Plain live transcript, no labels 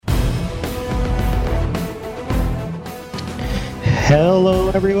Hello,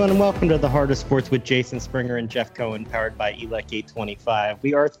 everyone, and welcome to The Heart of Sports with Jason Springer and Jeff Cohen, powered by ELEC 825.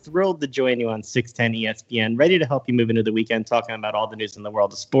 We are thrilled to join you on 610 ESPN, ready to help you move into the weekend, talking about all the news in the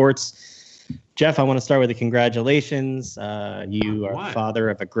world of sports. Jeff, I want to start with the congratulations. You are father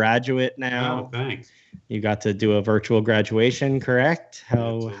of a graduate now. Oh, thanks. You got to do a virtual graduation, correct?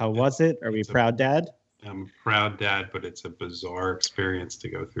 How was it? Are we proud, Dad? I'm a proud dad, but it's a bizarre experience to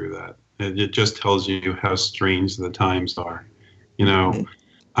go through that. It just tells you how strange the times are. You know,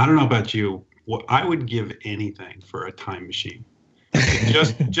 I don't know about you. I would give anything for a time machine.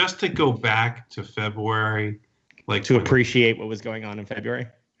 just to go back to February, like to appreciate what was going on in February.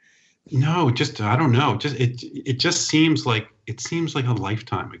 No, I don't know. It just seems like a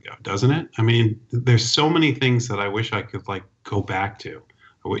lifetime ago, doesn't it? I mean, there's so many things that I wish I could go back to.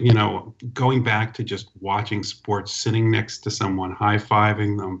 You know, going back to just watching sports, sitting next to someone,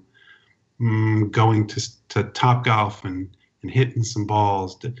 high-fiving them, going to Topgolf and hitting some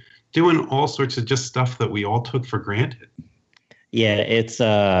balls, doing all sorts of just stuff that we all took for granted. Yeah, it's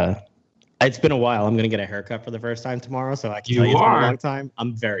been a while. I'm going to get a haircut for the first time tomorrow, so I can tell you it's been a long time.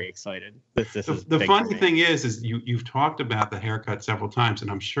 I'm very excited. This is the funny thing is you've talked about the haircut several times, and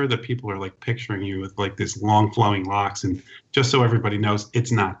I'm sure that people are picturing you with this long flowing locks. And just so everybody knows,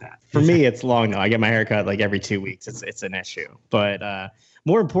 it's not that. For me, it's long though. I get my haircut every 2 weeks. It's an issue. But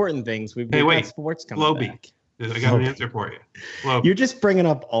more important things, we've got sports coming back. I got an answer for you. You're just bringing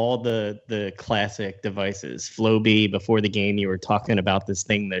up all the classic devices. Flowbee, before the game, you were talking about this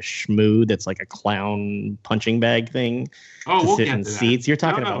thing, the Shmoo, that's like a clown punching bag thing. Oh, we'll sit get in to seats. that. You're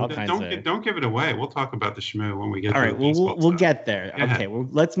talking about all kinds of... Don't give it away. We'll talk about the Shmoo when we get all to right, the baseball. We'll get there. Okay, well,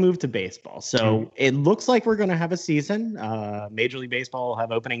 let's move to baseball. So It looks like we're going to have a season. Major League Baseball will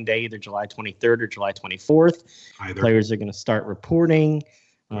have opening day either July 23rd or July 24th. Players are going to start reporting.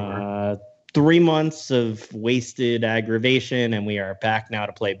 3 months of wasted aggravation, and we are back now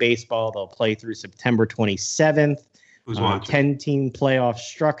to play baseball. They'll play through September 27th. Who's watching? 10-team playoff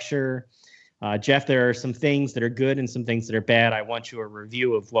structure. Jeff, there are some things that are good and some things that are bad. I want you a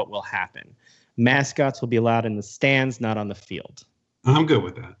review of what will happen. Mascots will be allowed in the stands, not on the field. I'm good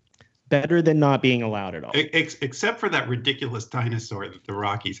with that. Better than not being allowed at all. Except for that ridiculous dinosaur that the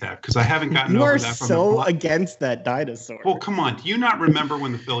Rockies have, because I haven't gotten over that from You are so against that dinosaur. Well, come on. Do you not remember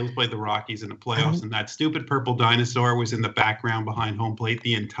when the Phillies played the Rockies in the playoffs and that stupid purple dinosaur was in the background behind home plate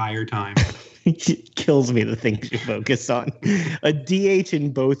the entire time? It kills me, the things you focus on. A DH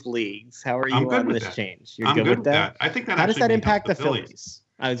in both leagues. How are you on this change? You're good with that? I think that. How does that impact the Phillies?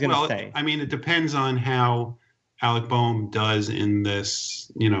 I was going to say. I mean, it depends on how Alec Boehm does in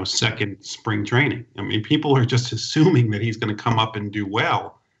this, second spring training. I mean, people are just assuming that he's going to come up and do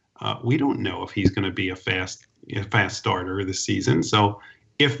well. We don't know if he's going to be a fast starter this season. So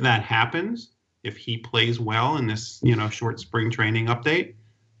if that happens, if he plays well in this, short spring training update,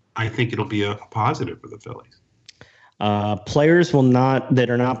 I think it'll be a positive for the Phillies. Players that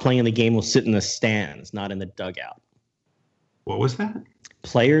are not playing in the game will sit in the stands, not in the dugout. What was that?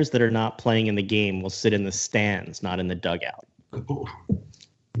 Players that are not playing in the game will sit in the stands, not in the dugout. Oh,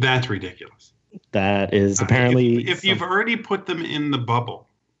 that's ridiculous. That is apparently... If you've already put them in the bubble,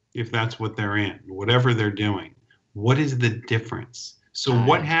 if that's what they're in, whatever they're doing, what is the difference? So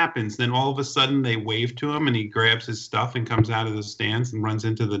what happens? Then all of a sudden they wave to him and he grabs his stuff and comes out of the stands and runs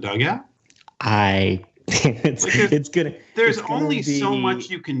into the dugout? There's only so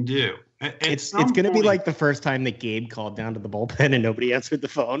much you can do. It's going to be like the first time that Gabe called down to the bullpen and nobody answered the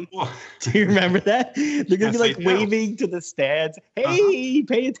phone. Well, do you remember that? They're going to be waving to the stands. Hey,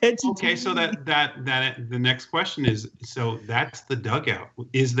 pay attention. Okay, so that the next question is, so that's the dugout.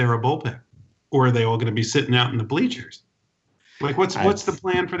 Is there a bullpen? Or are they all going to be sitting out in the bleachers? What's the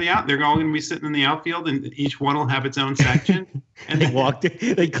plan for the out? They're all going to be sitting in the outfield, and each one will have its own section. And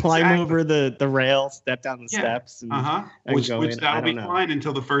they climb over the rail, step down the steps. Which that'll be fine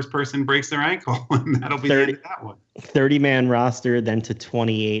until the first person breaks their ankle, and that'll be the end of that one. 30-man roster, then to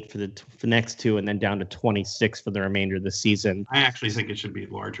 28 for the next two, and then down to 26 for the remainder of the season. I actually think it should be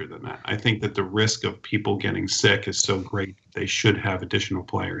larger than that. I think that the risk of people getting sick is so great, they should have additional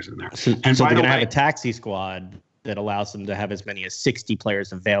players in there. So they're going to have a taxi squad that allows them to have as many as 60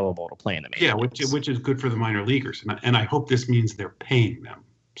 players available to play in the major leagues. which is good for the minor leaguers. And I hope this means they're paying them.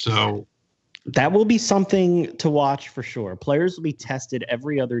 So that will be something to watch for sure. Players will be tested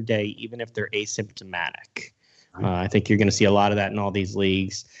every other day, even if they're asymptomatic. I think you're going to see a lot of that in all these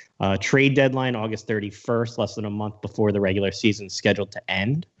leagues. Trade deadline, August 31st, less than a month before the regular season is scheduled to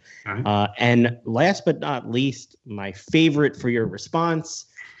end. And last but not least, my favorite for your response,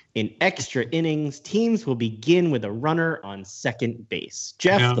 In extra innings, teams will begin with a runner on second base.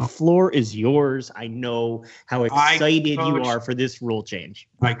 Jeff, the floor is yours. I know how excited you are for this rule change.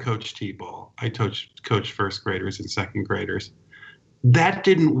 I coach T-ball. I coach first graders and second graders. That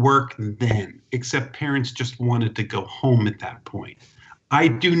didn't work then, except parents just wanted to go home at that point. I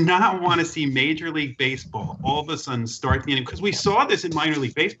do not want to see Major League Baseball all of a sudden start the inning, because we saw this in minor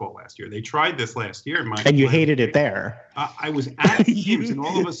league baseball last year. They tried this last year. And you hated it there. I was at the games, and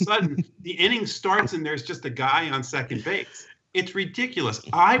all of a sudden the inning starts and there's just a guy on second base. It's ridiculous.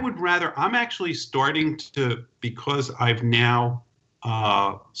 I'm actually starting to, because I've now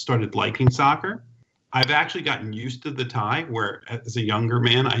started liking soccer, I've actually gotten used to the tie, where as a younger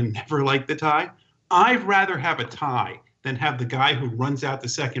man, I never liked the tie. I'd rather have a tie than have the guy who runs out to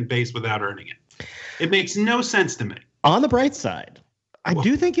second base without earning it. It makes no sense to me. On the bright side, I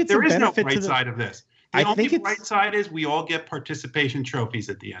do think it's a benefit. There is no bright side of this. The only bright side is we all get participation trophies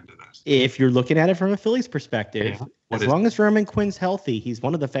at the end of this. If you're looking at it from a Phillies perspective, as long as Roman Quinn's healthy, he's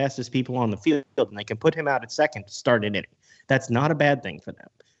one of the fastest people on the field, and they can put him out at second to start an inning. That's not a bad thing for them.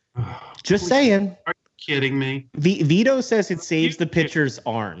 Just saying. Are you kidding me? Vito says it saves the pitcher's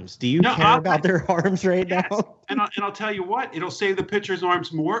arms. Do you care about their arms right now? And I'll tell you what, it'll save the pitcher's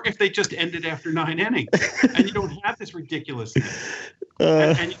arms more if they just ended after 9 innings, and you don't have this ridiculousness.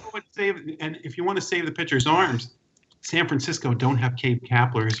 And you know what? And if you want to save the pitcher's arms, San Francisco don't have Cade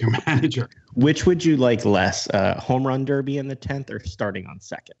Kapler as your manager. Which would you like less, home run derby in the 10th or starting on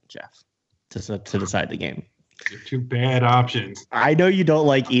second, Jeff, to decide the game? They're two bad options. I know you don't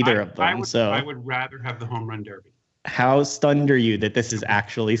like either of them. I would rather have the home run derby. How stunned are you that this is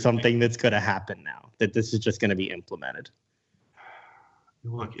actually something that's going to happen now, that this is just going to be implemented?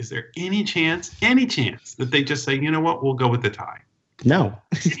 Look, is there any chance that they just say, you know what, we'll go with the tie? No,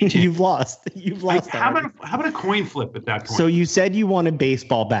 you've lost. How about a coin flip at that point? So you said you wanted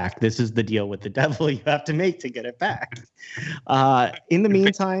baseball back. This is the deal with the devil you have to make to get it back. In the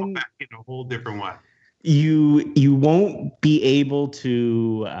meantime, back in a whole different way. You won't be able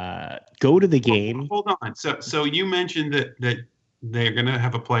to go to the game. Hold on. So you mentioned that they're going to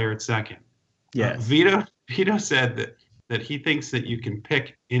have a player at second. Yes. Vito said that he thinks that you can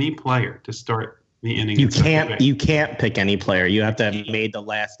pick any player to start the inning. You can't pick any player. You have to have made the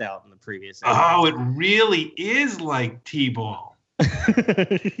last out in the previous inning. Oh, it really is like T-ball.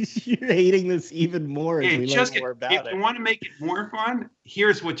 You're hating this even more as we learn more about it. If you want to make it more fun,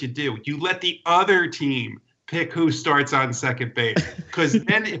 here's what you do. You let the other team pick who starts on second base. Because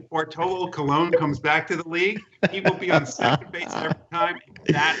then if Bartolo Colon comes back to the league, he will be on second base every time.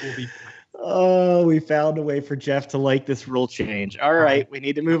 That will be fun. Oh, we found a way for Jeff to like this rule change. All right, we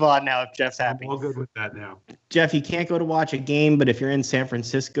need to move on now if Jeff's happy. I'm all good with that now. Jeff, you can't go to watch a game, but if you're in San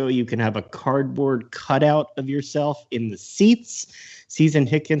Francisco, you can have a cardboard cutout of yourself in the seats. Season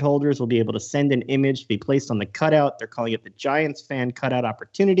ticket holders will be able to send an image to be placed on the cutout. They're calling it the Giants fan cutout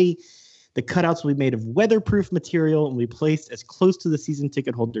opportunity. The cutouts will be made of weatherproof material and will be placed as close to the season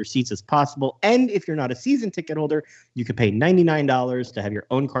ticket holder seats as possible. And if you're not a season ticket holder, you can pay $99 to have your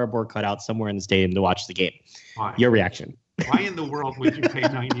own cardboard cutout somewhere in the stadium to watch the game. Why? Your reaction? Why in the world would you pay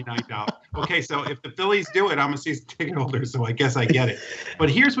 $99? Okay, so if the Phillies do it, I'm a season ticket holder, so I guess I get it. But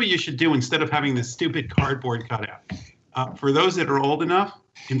here's what you should do instead of having this stupid cardboard cutout. For those that are old enough,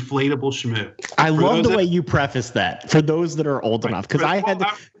 inflatable schmoo. I love the way you preface that. For those that are old enough, because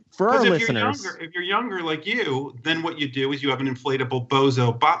for our listeners, if you're younger like you, then what you do is you have an inflatable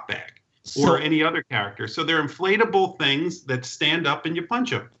bozo bop bag or any other character. So they're inflatable things that stand up and you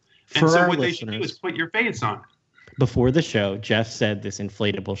punch them. And so what they should do is put your face on it. Before the show, Jeff said this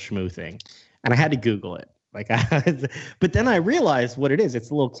inflatable schmoo thing, and I had to Google it. But then I realized what it is. It's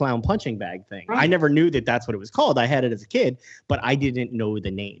a little clown punching bag thing. Right. I never knew that that's what it was called. I had it as a kid, but I didn't know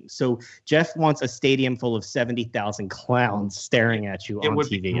the name. So Jeff wants a stadium full of 70,000 clowns staring at you on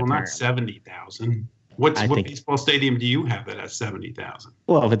TV. Well, not 70,000. What baseball stadium do you have that has 70,000?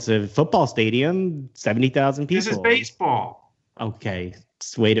 Well, if it's a football stadium, 70,000 people. This is baseball. Okay.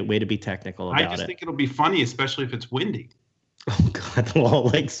 Way to be technical about it. I just think it'll be funny, especially if it's windy. Oh, God, they'll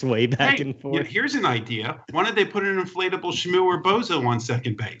all sway back and forth. Here's an idea. Why don't they put an inflatable schmoo or bozo on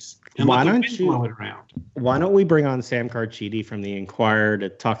second base and let the wind blow it around? Why don't we bring on Sam Carchidi from the Inquirer to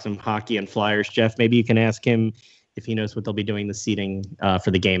talk some hockey and Flyers? Jeff, maybe you can ask him if he knows what they'll be doing the seating for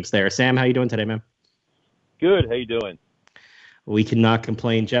the games there. Sam, how you doing today, man? Good. How you doing? We cannot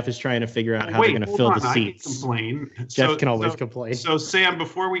complain. Jeff is trying to figure out how they're going to fill the seats. I can complain. Jeff can always complain. So, Sam,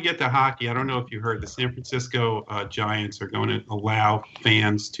 before we get to hockey, I don't know if you heard, the San Francisco Giants are going to allow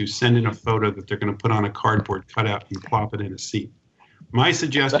fans to send in a photo that they're going to put on a cardboard cutout and plop it in a seat. My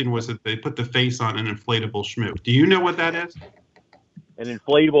suggestion was that they put the face on an inflatable schmoo. Do you know what that is? an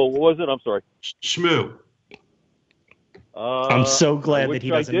inflatable. What was it? I'm sorry. Shmoo. I'm so glad that he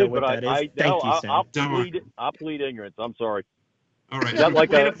doesn't know what that is. Thank you, Sam. I'll plead ignorance. I'm sorry. All right. Is that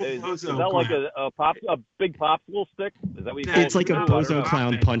like a big popsicle stick? Is that what you call it? It's like a bozo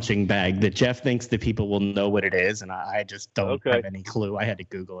clown punching bag that Jeff thinks that people will know what it is, and I just don't have any clue. I had to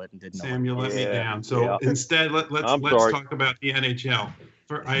Google it and didn't know. Sam, you let me down. So instead, let's talk about the NHL.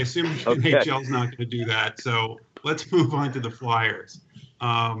 I assume the NHL is not going to do that. So let's move on to the Flyers.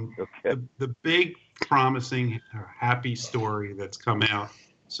 The big, promising, happy story that's come out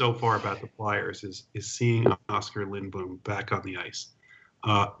so far about the Flyers is seeing Oscar Lindblom back on the ice.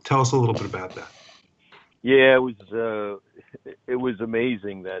 Tell us a little bit about that. Yeah, it was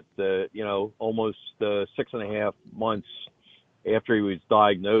amazing that almost 6.5 months after he was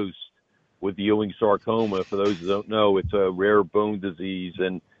diagnosed with the Ewing sarcoma. For those who don't know, it's a rare bone disease,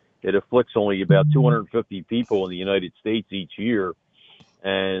 and it afflicts only about 250 people in the United States each year.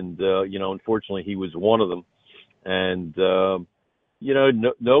 And unfortunately, he was one of them. And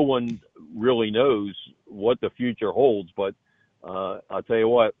no one really knows what the future holds, but I'll tell you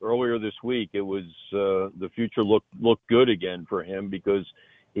what, earlier this week, it was the future looked good again for him, because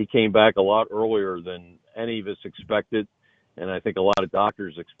he came back a lot earlier than any of us expected, and I think a lot of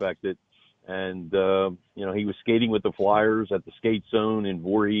doctors expected. And, he was skating with the Flyers at the skate zone in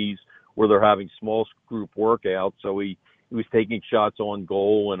Voorhees, where they're having small group workouts. So he was taking shots on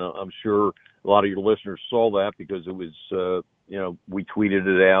goal, and I'm sure a lot of your listeners saw that, because it was, we tweeted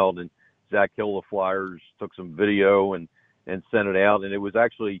it out, and Zach Hill, the Flyers, took some video and sent it out. And it was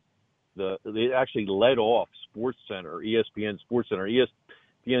actually they actually led off ESPN Sports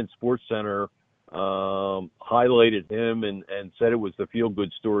Center highlighted him and said it was the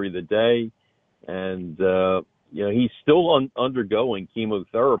feel-good story of the day. And, he's still undergoing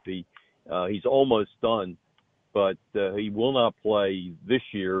chemotherapy. He's almost done, but he will not play this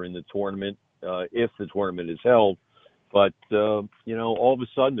year in the tournament if the tournament is held. But, all of a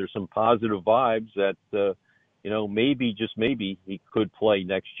sudden there's some positive vibes that, maybe, just maybe, he could play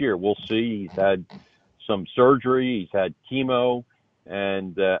next year. We'll see. He's had some surgery. He's had chemo.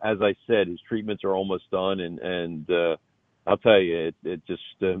 And as I said, his treatments are almost done. And I'll tell you, it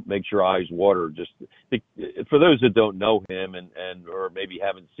just makes your eyes water. Just for those that don't know him and or maybe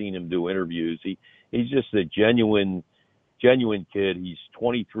haven't seen him do interviews, he's just a genuine kid. He's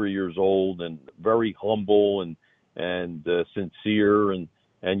 23 years old and very humble and sincere, and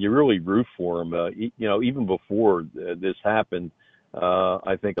you really root for him. Even before this happened,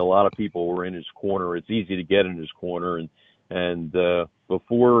 I think a lot of people were in his corner. It's easy to get in his corner, and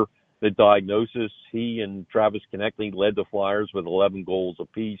before the diagnosis, he and Travis Konecny led the Flyers with 11 goals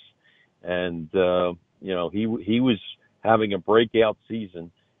apiece, and he was having a breakout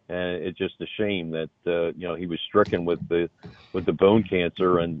season. And it's just a shame that he was stricken with the bone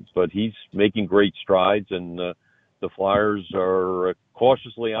cancer, but he's making great strides, and the Flyers are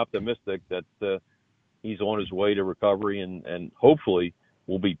cautiously optimistic that he's on his way to recovery, and hopefully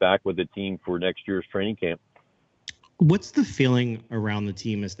will be back with the team for next year's training camp. What's the feeling around the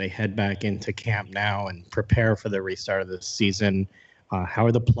team as they head back into camp now and prepare for the restart of the season? How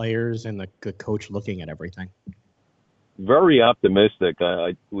are the players and the coach looking at everything? Very optimistic.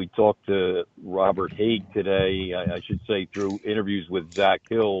 We talked to Robert Haig today, I should say, through interviews with Zach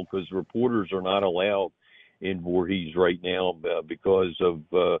Hill, because reporters are not allowed in Voorhees right now because of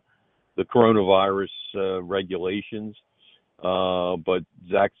the coronavirus regulations. But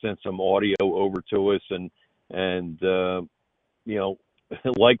Zach sent some audio over to us, and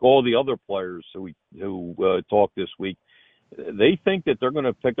like all the other players who talked this week, they think that they're going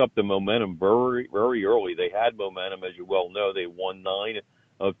to pick up the momentum very, very early. They had momentum, as you well know. They won 9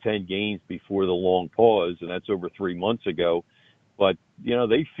 of 10 games before the long pause, and that's over 3 months ago. But,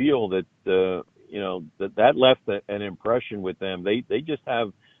 they feel that, that left an impression with them. They just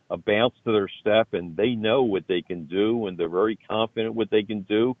have a bounce to their step, and they know what they can do, and they're very confident what they can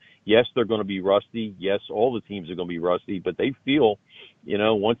do. Yes, they're going to be rusty. Yes, all the teams are going to be rusty, but they feel,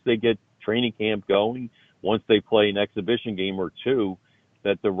 once they get training camp going, once they play an exhibition game or two,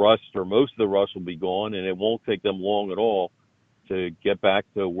 that the rust or most of the rust will be gone, and it won't take them long at all to get back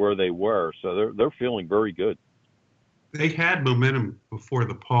to where they were. So they're feeling very good. They had momentum before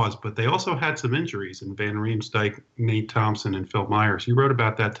the pause, but they also had some injuries in Van Riemsdyk, Nate Thompson, and Phil Myers. You wrote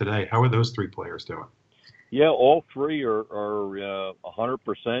about that today. How are those 3 players doing? Yeah, all 3 are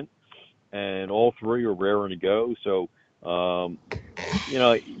 100%, and all 3 are raring to go. So,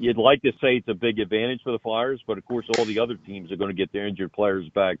 you'd like to say it's a big advantage for the Flyers, but of course all the other teams are going to get their injured players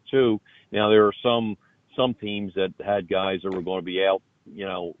back too. Now there are some teams that had guys that were going to be out,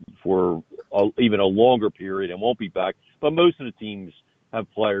 for even a longer period and won't be back. But most of the teams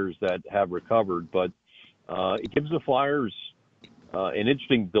have players that have recovered. But it gives the Flyers an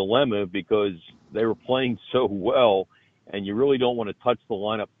interesting dilemma because they were playing so well, and you really don't want to touch the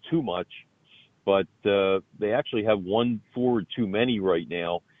lineup too much. But they actually have one forward too many right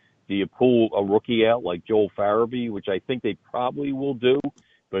now. Do you pull a rookie out like Joel Farabee, which I think they probably will do,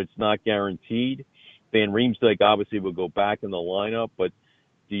 but it's not guaranteed. Van Riemsdyk obviously will go back in the lineup, but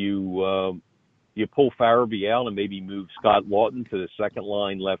do you pull Farabee out and maybe move Scott Lawton to the second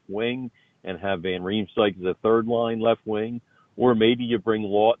line left wing and have Van Riemsdyk as a third line left wing? Or maybe you bring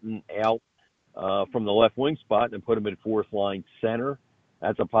Lawton out from the left wing spot and put him at fourth line center.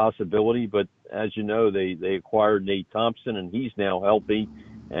 That's a possibility, but as you know, they acquired Nate Thompson, and he's now healthy,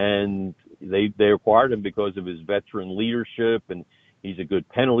 and they acquired him because of his veteran leadership, and he's a good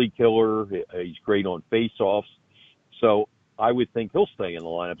penalty killer. He's great on faceoffs, so I would think he'll stay in the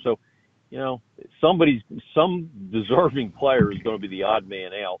lineup. So, you know, some deserving player is going to be the odd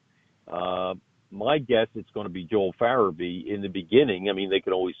man out. My guess it's going to be Joel Farabee in the beginning. I mean, they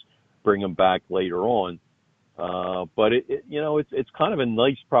could always bring him back later on. But it's kind of a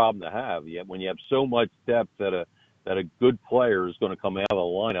nice problem to have. When you have so much depth that a good player is going to come out of the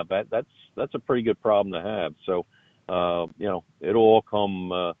lineup, that's a pretty good problem to have. So, it'll all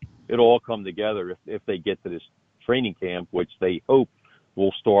come together if they get to this training camp, which they hope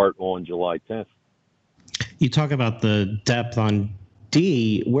will start on July 10th. You talk about the depth on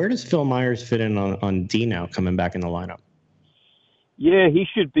D. Where does Phil Myers fit in on D now, coming back in the lineup? Yeah, he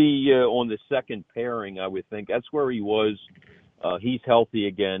should be on the second pairing, I would think. That's where he was. He's healthy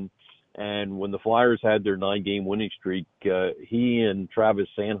again. And when the Flyers had their 9-game winning streak, he and Travis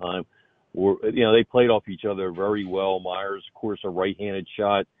Sanheim they played off each other very well. Myers, of course, a right-handed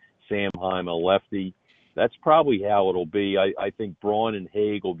shot. Sanheim, a lefty. That's probably how it'll be. I think Braun and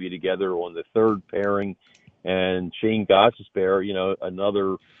Haig will be together on the third pairing. And Shane Gostisbehere,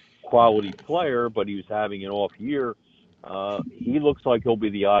 another quality player, but he was having an off year. He looks like he'll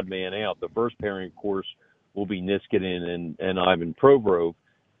be the odd man out. The first pairing, of course, will be Niskanen and Ivan Provorov.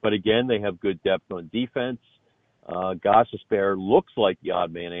 But again, they have good depth on defense. Gostisbehere looks like the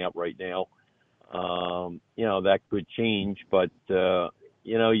odd man out right now. That could change. But,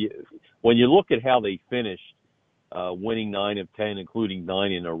 when you look at how they finished, winning 9 of 10, including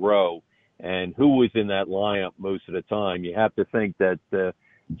 9 in a row, and who was in that lineup most of the time, you have to think that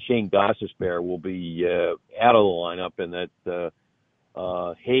Shane Gostisbehere will be out of the lineup, and that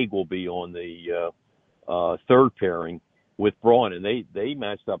Haig will be on the third pairing with Braun, and they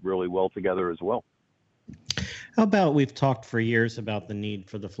matched up really well together as well. How about, we've talked for years about the need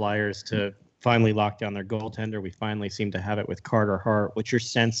for the Flyers to finally lock down their goaltender. We finally seem to have it with Carter Hart. What's your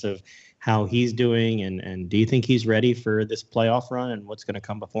sense of how he's doing, and do you think he's ready for this playoff run and what's going to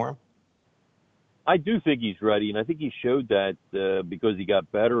come before him? I do think he's ready, and I think he showed that because he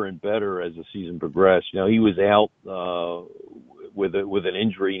got better and better as the season progressed. He was out with an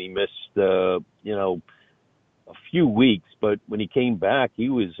injury, and he missed a few weeks. But when he came back, he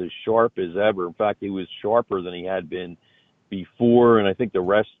was as sharp as ever. In fact, he was sharper than he had been before, and I think the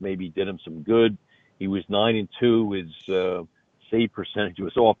rest maybe did him some good. He was 9-2. His save percentage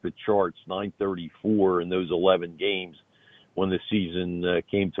was off the charts, .934 in those 11 games. When the season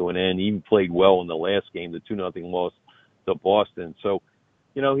came to an end, he even played well in the last game, the 2-0 loss to Boston. So,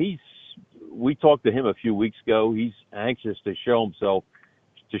 we talked to him a few weeks ago. He's anxious to show himself,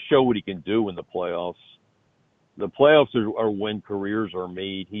 to show what he can do in the playoffs. The playoffs are when careers are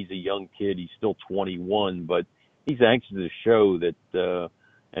made. He's a young kid. He's still 21, but he's anxious to show that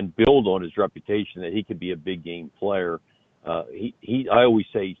and build on his reputation that he could be a big game player. I always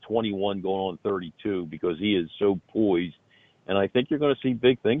say he's 21 going on 32 because he is so poised. And I think you're going to see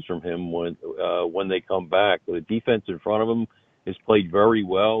big things from him when they come back. The defense in front of him has played very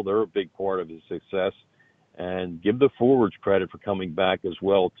well. They're a big part of his success. And give the forwards credit for coming back as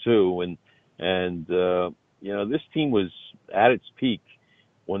well, too. And this team was at its peak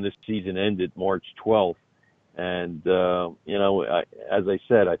when this season ended March 12th. And, as I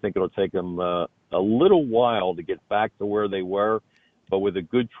said, I think it'll take them a little while to get back to where they were. But with a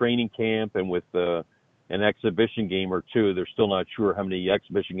good training camp and with an exhibition game or two, they're still not sure how many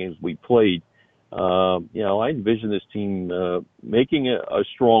exhibition games we played. I envision this team making a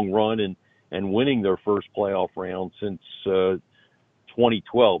strong run and winning their first playoff round since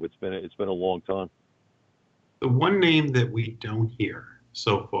 2012. It's been a long time. The one name that we don't hear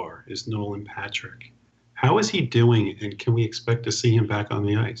so far is Nolan Patrick. How is he doing, and can we expect to see him back on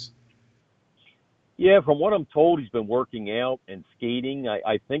the ice? Yeah, from what I'm told, he's been working out and skating.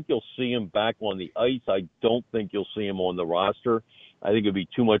 I think you'll see him back on the ice. I don't think you'll see him on the roster. I think it would be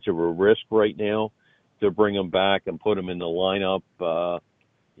too much of a risk right now to bring him back and put him in the lineup.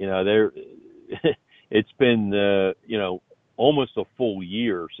 There it's been almost a full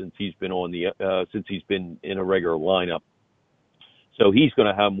year since he's been since he's been in a regular lineup. So he's going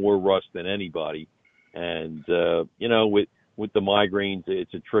to have more rust than anybody. And with the migraines,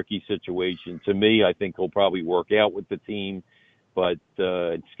 it's a tricky situation. To me, I think he'll probably work out with the team, but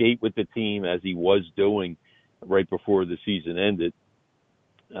skate with the team as he was doing right before the season ended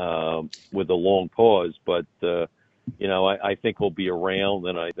with a long pause. But I think he'll be around,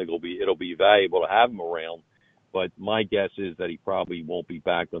 and I think it'll be valuable to have him around. But my guess is that he probably won't be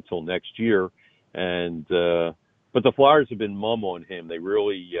back until next year. And but the Flyers have been mum on him. They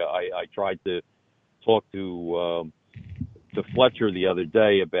really. I tried to talk to Fletcher the other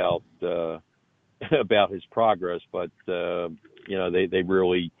day about his progress, but they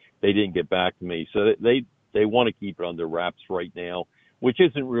didn't get back to me. So they want to keep it under wraps right now, which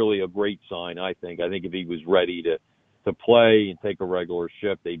isn't really a great sign. I think if he was ready to play and take a regular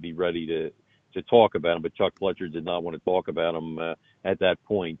shift, they'd be ready to talk about him. But Chuck Fletcher did not want to talk about him at that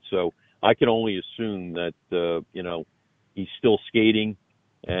point. So I can only assume that he's still skating,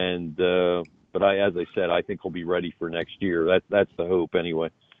 and but as I said, I think he'll be ready for next year. That's the hope anyway.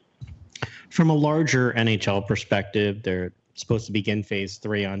 From a larger NHL perspective, they're supposed to begin Phase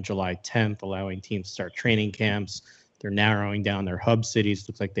 3 on July 10th, allowing teams to start training camps. They're narrowing down their hub cities.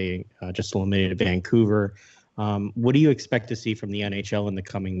 Looks like they just eliminated Vancouver. What do you expect to see from the NHL in the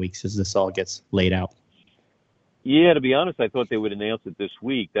coming weeks as this all gets laid out? Yeah, to be honest, I thought they would announce it this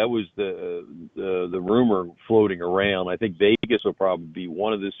week. That was the rumor floating around. I think Vegas will probably be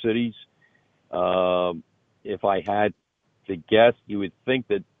one of the cities. If I had to guess, you would think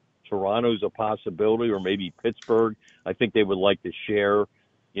that Toronto's a possibility, or maybe Pittsburgh. I think they would like to share,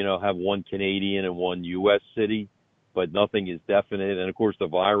 have one Canadian and one U.S. city, but nothing is definite. And of course, the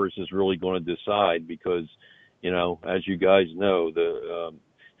virus is really going to decide because, as you guys know,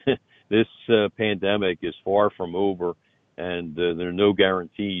 this pandemic is far from over, and there are no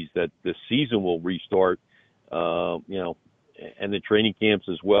guarantees that the season will restart, and the training camps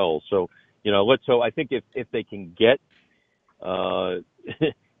as well. So, let's hope. I think if they can get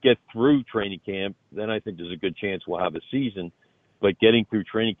through training camp, then I think there's a good chance we'll have a season. But getting through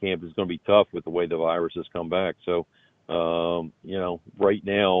training camp is going to be tough with the way the virus has come back. So, right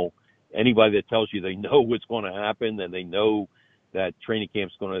now, anybody that tells you they know what's going to happen and they know that training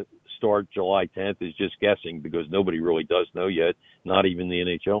camp's going to start July 10th is just guessing, because nobody really does know yet, not even the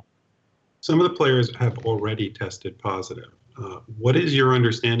NHL. Some of the players have already tested positive. What is your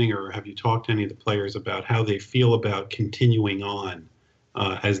understanding, or have you talked to any of the players about how they feel about continuing on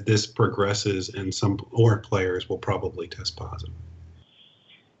as this progresses and some or players will probably test positive?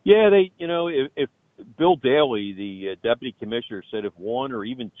 Yeah, if Bill Daly, the deputy commissioner, said if one or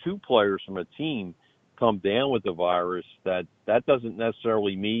even two players from a team come down with the virus, that doesn't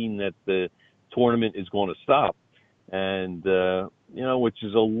necessarily mean that the tournament is going to stop. And, which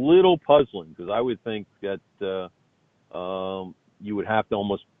is a little puzzling, because I would think that you would have to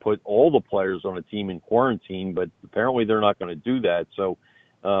almost put all the players on a team in quarantine, but apparently they're not going to do that. So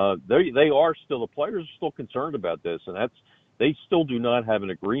the players are still concerned about this, and they still do not have an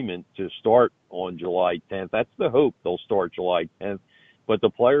agreement to start on July 10th. That's the hope. They'll start July 10th. But the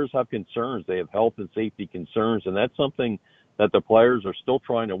players have concerns. They have health and safety concerns, and that's something that the players are still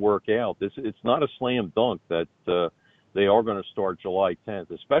trying to work out. It's not a slam dunk that they are going to start July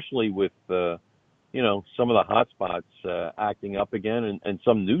 10th, especially with some of the hot spots acting up again, and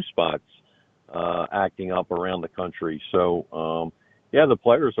some new spots acting up around the country. So, the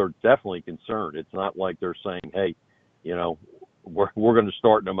players are definitely concerned. It's not like they're saying, hey, we're going to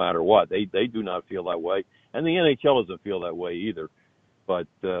start no matter what. They do not feel that way, and the NHL doesn't feel that way either. But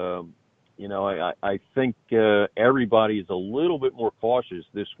I think everybody is a little bit more cautious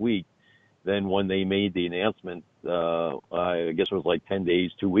this week than when they made the announcement. I guess it was like 10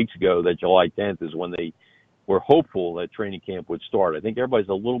 days, 2 weeks ago, that July 10th is when they were hopeful that training camp would start. I think everybody's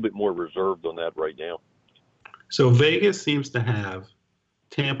a little bit more reserved on that right now. So Vegas seems to have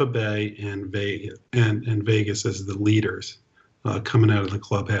Tampa Bay and Vegas as the leaders coming out of the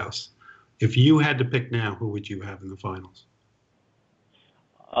clubhouse. If you had to pick now, who would you have in the finals?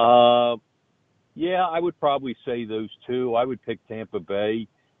 I would probably say those two. I would pick Tampa Bay.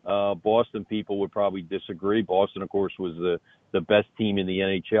 Boston people would probably disagree. Boston, of course, was the best team in the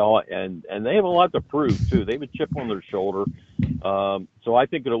NHL, and they have a lot to prove, too. They have a chip on their shoulder. So I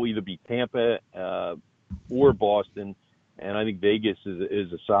think it'll either be Tampa or Boston, and I think Vegas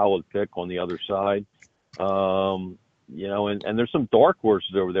is a solid pick on the other side. And there's some dark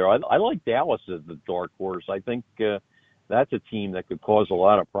horses over there. I like Dallas as the dark horse. I think that's a team that could cause a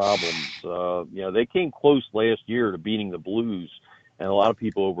lot of problems. They came close last year to beating the Blues, and a lot of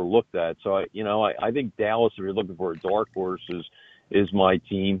people overlooked that. So I think Dallas, if you're looking for a dark horse, is my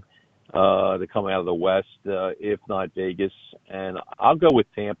team to come out of the West, if not Vegas. And I'll go with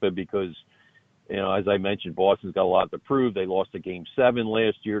Tampa because, as I mentioned, Boston's got a lot to prove. They lost a Game 7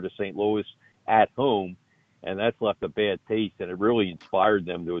 last year to St. Louis at home, and that's left a bad taste, and it really inspired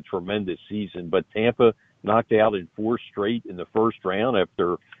them to a tremendous season. But Tampa knocked out in 4 straight in the first round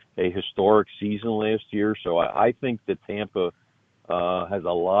after a historic season last year. So I think that Tampa has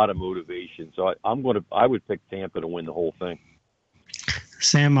a lot of motivation. So I would pick Tampa to win the whole thing.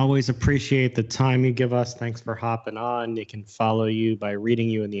 Sam, always appreciate the time you give us. Thanks for hopping on. They can follow you by reading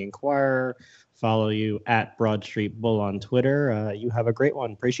you in the Inquirer, follow you at Broad Street Bull on Twitter. You have a great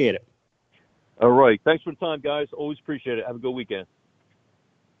one. Appreciate it. All right. Thanks for the time, guys. Always appreciate it. Have a good weekend.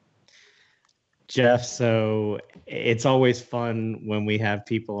 Jeff, so it's always fun when we have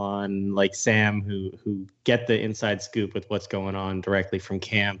people on like Sam who get the inside scoop with what's going on directly from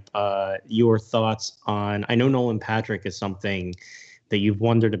camp. Your thoughts on, I know Nolan Patrick is something that you've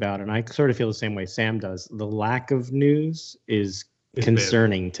wondered about, and I sort of feel the same way Sam does. The lack of news is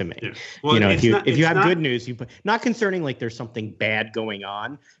concerning to me. Yeah. Well, if you have good news, not concerning like there's something bad going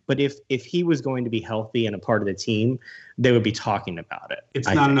on, but if he was going to be healthy and a part of the team, they would be talking about it. It's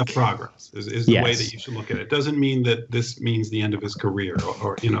not enough progress is the way that you should look at it. It doesn't mean that this means the end of his career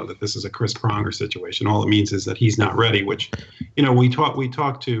or that this is a Chris Pronger situation. All it means is that he's not ready, which, we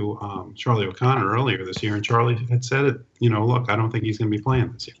talked to Charlie O'Connor earlier this year, and Charlie had said it, look, I don't think he's going to be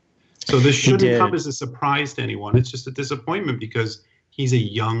playing this year. So this shouldn't come as a surprise to anyone. It's just a disappointment because he's a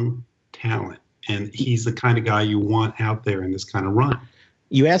young talent, and he's the kind of guy you want out there in this kind of run.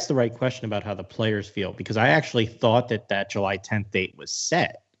 You asked the right question about how the players feel, because I actually thought that July 10th date was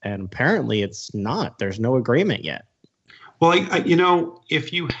set, and apparently it's not. There's no agreement yet. Well,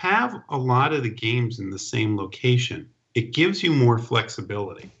 if you have a lot of the games in the same location, it gives you more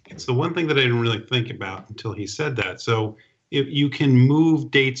flexibility. It's the one thing that I didn't really think about until he said that. So if you can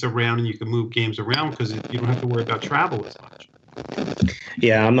move dates around and you can move games around because you don't have to worry about travel as much.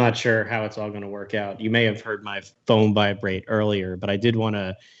 Yeah, I'm not sure how it's all going to work out. You may have heard my phone vibrate earlier, but I did want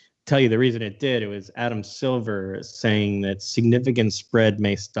to tell you the reason it did. It was Adam Silver saying that significant spread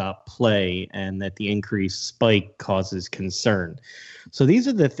may stop play and that the increased spike causes concern. So these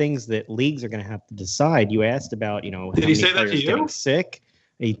are the things that leagues are going to have to decide. You asked about, how many players getting sick.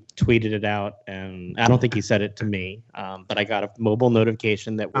 He tweeted it out, and I don't think he said it to me, but I got a mobile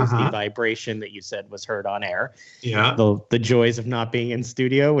notification that was the vibration that you said was heard on air. Yeah. The joys of not being in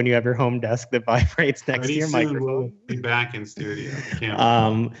studio when you have your home desk that vibrates next to your microphone. We'll be back in studio.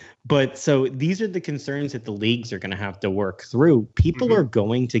 Yeah. But so these are the concerns that the leagues are going to have to work through. People are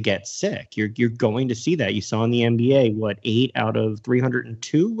going to get sick. You're going to see that. You saw in the NBA, 8 out of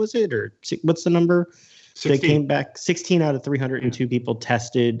 302 was it, or what's the number? 16. They came back. 16 out of 302 people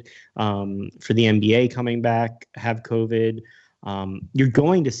tested for the NBA coming back have COVID. You're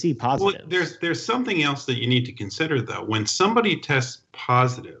going to see positives. Well, there's something else that you need to consider, though. When somebody tests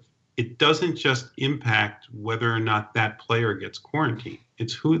positive, it doesn't just impact whether or not that player gets quarantined.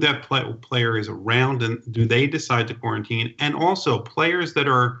 It's who that player is around, and do they decide to quarantine? And also players that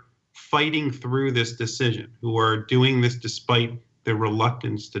are fighting through this decision, who are doing this despite their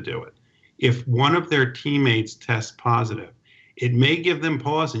reluctance to do it. If one of their teammates tests positive, it may give them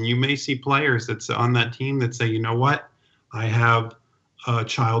pause, and you may see players that's on that team that say, you know what, I have a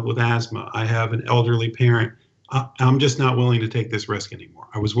child with asthma, I have an elderly parent, I'm just not willing to take this risk anymore.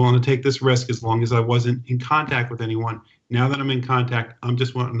 I was willing to take this risk as long as I wasn't in contact with anyone. Now that I'm in contact, I'm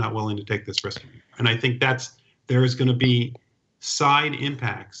just not willing to take this risk anymore. And I think there is going to be side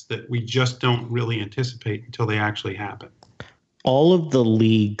impacts that we just don't really anticipate until they actually happen. All of the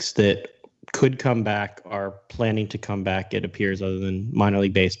leagues that could come back are planning to come back, it appears, other than minor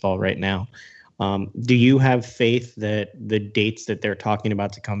league baseball right now. Do you have faith that the dates that they're talking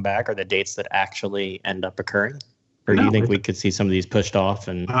about to come back are the dates that actually end up occurring? Or do you think we could see some of these pushed off?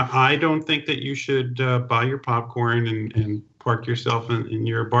 And I don't think that you should buy your popcorn and park yourself in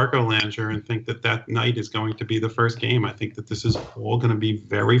your Barco Lounger and think that night is going to be the first game. I think that this is all going to be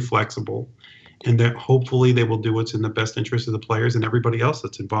very flexible, and that hopefully they will do what's in the best interest of the players and everybody else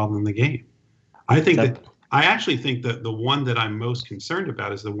that's involved in the game. I actually think that the one that I'm most concerned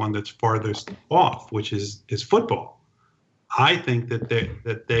about is the one that's farthest off, which is football. I think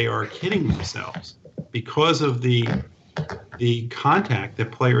that they are kidding themselves because of the contact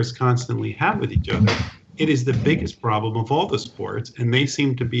that players constantly have with each other. It is the biggest problem of all the sports, and they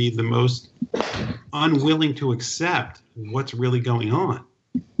seem to be the most unwilling to accept what's really going on.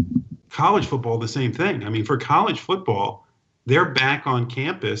 college football, the same thing. I mean, for college football, they're back on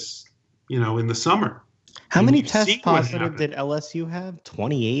campus, in the summer. How many tests positive did LSU have?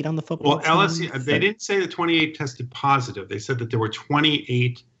 28 on the football team? Well, LSU, they didn't say the 28 tested positive. They said that there were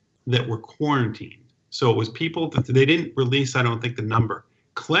 28 that were quarantined. So it was people that they didn't release, I don't think, the number.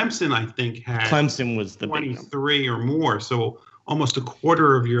 Clemson, I think, was the 23 or more. So almost a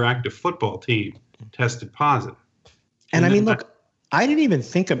quarter of your active football team tested positive. And I mean, look, I didn't even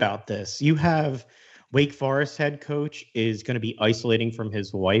think about this. You have Wake Forest head coach is going to be isolating from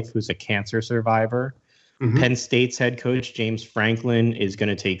his wife, who's a cancer survivor. Mm-hmm. Penn State's head coach, James Franklin, is going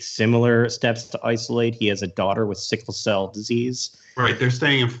to take similar steps to isolate. He has a daughter with sickle cell disease. Right. They're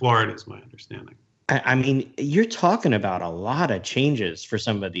staying in Florida, is my understanding. I mean, you're talking about a lot of changes for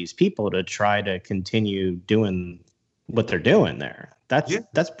some of these people to try to continue doing what they're doing there.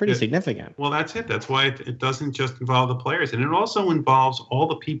 That's pretty significant. Well, that's it. That's why it doesn't just involve the players. And it also involves all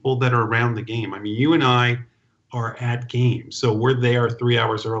the people that are around the game. I mean, you and I are at games. So we're there 3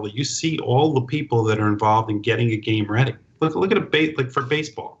 hours early. You see all the people that are involved in getting a game ready. Look at for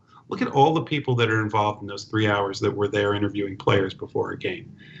baseball. Look at all the people that are involved in those 3 hours that were there interviewing players before a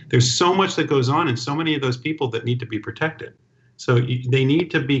game. There's so much that goes on and so many of those people that need to be protected. So they need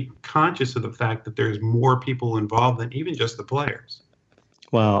to be conscious of the fact that there's more people involved than even just the players.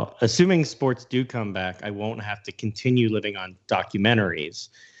 Well, assuming sports do come back, I won't have to continue living on documentaries.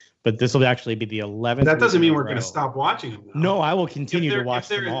 But this will actually be the 11th. That doesn't mean we're going to stop watching them, though. No, I will continue to watch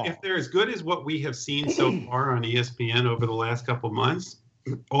them all. If they're as good as what we have seen so far on ESPN over the last couple of months,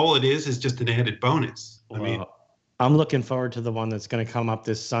 all it is just an added bonus. I'm looking forward to the one that's going to come up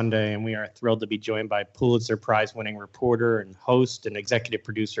this Sunday, and we are thrilled to be joined by Pulitzer Prize-winning reporter and host and executive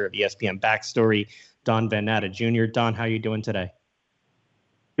producer of ESPN Backstory, Don Van Natta Jr. Don, how are you doing today?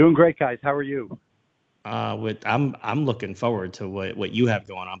 Doing great, guys. How are you? I'm looking forward to what you have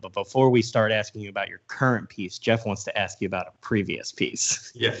going on. But before we start asking you about your current piece, Jeff wants to ask you about a previous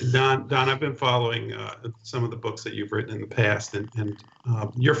piece. Yeah, Don, I've been following some of the books that you've written in the past, and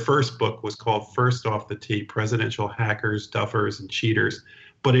your first book was called First Off the Tee, Presidential Hackers, Duffers, and Cheaters,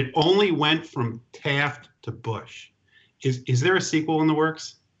 but it only went from Taft to Bush. Is there a sequel in the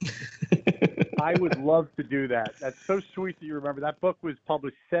works? I would love to do that. That's so sweet that you remember. That book was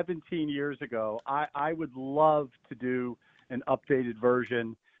published 17 years ago. I would love to do an updated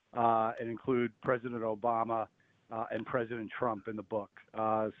version and include President Obama and President Trump in the book.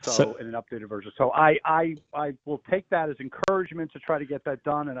 So in an updated version. So I will take that as encouragement to try to get that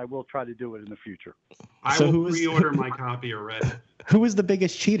done, and I will try to do it in the future. I will pre-order my copy already. Who was the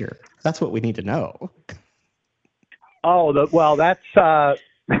biggest cheater? That's what we need to know. That's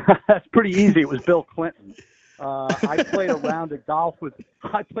that's pretty easy. It was Bill Clinton. I played a round of golf with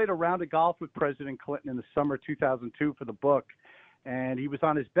President Clinton in the summer of 2002 for the book, and he was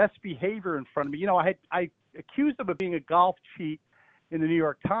on his best behavior in front of me. You know, I accused him of being a golf cheat in the New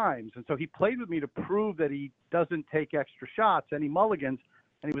York Times, and so he played with me to prove that he doesn't take extra shots, any mulligans,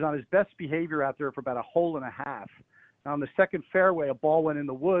 and he was on his best behavior out there for about a hole and a half. Now, on the second fairway, a ball went in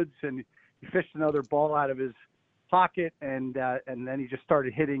the woods, and he fished another ball out of his pocket, and then he just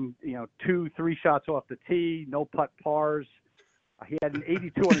started hitting 2-3 shots off the tee, no putt pars. He had an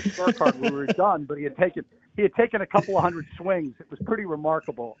 82 on his scorecard when we were done, but he had taken a couple of hundred swings. It was pretty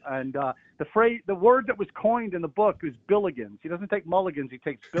remarkable. And the word that was coined in the book is billigans. He doesn't take mulligans, he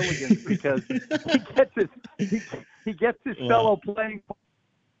takes billigans because he gets his fellow playing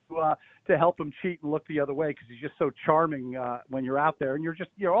to help him cheat and look the other way because he's just so charming when you're out there, and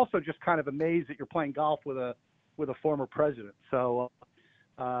you're also just kind of amazed that you're playing golf with a former president. So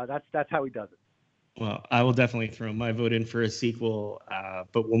that's how he does it. Well, I will definitely throw my vote in for a sequel,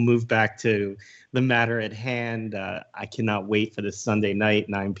 but we'll move back to the matter at hand. I cannot wait for this Sunday night,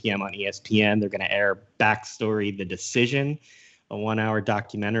 9 p.m. on ESPN. They're going to air Backstory, The Decision, a 1-hour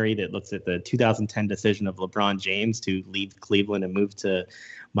documentary that looks at the 2010 decision of LeBron James to leave Cleveland and move to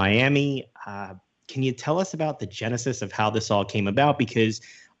Miami. Can you tell us about the genesis of how this all came about? Because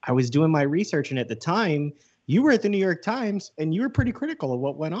I was doing my research, and at the time, you were at the New York Times, and you were pretty critical of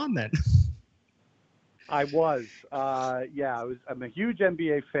what went on then. I was. I'm a huge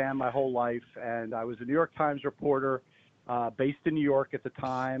NBA fan my whole life, and I was a New York Times reporter based in New York at the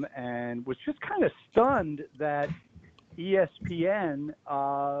time, and was just kind of stunned that ESPN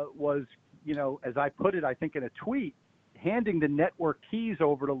was, as I put it, I think in a tweet, handing the network keys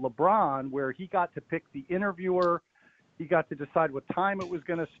over to LeBron, where he got to pick the interviewer, he got to decide what time it was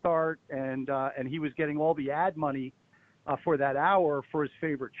going to start, and he was getting all the ad money for that hour for his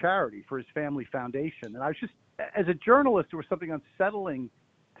favorite charity, for his family foundation. And I was just, as a journalist, there was something unsettling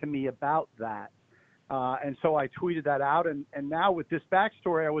to me about that. And so I tweeted that out. And now with this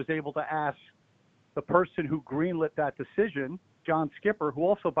backstory, I was able to ask the person who greenlit that decision, John Skipper, who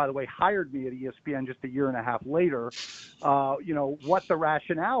also, by the way, hired me at ESPN just a year and a half later, what the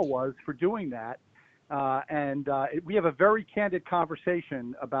rationale was for doing that. We have a very candid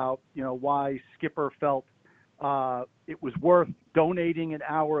conversation about, why Skipper felt it was worth donating an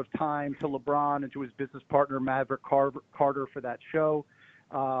hour of time to LeBron and to his business partner, Maverick Carter, for that show.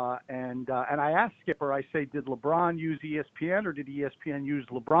 And I asked Skipper, I say, did LeBron use ESPN or did ESPN use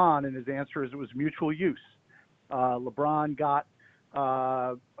LeBron? And his answer is it was mutual use. LeBron got,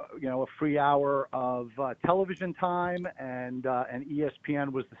 a free hour of television time, and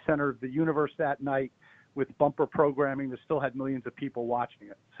ESPN was the center of the universe that night with bumper programming that still had millions of people watching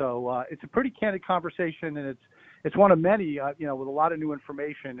it. So it's a pretty candid conversation, and it's one of many, with a lot of new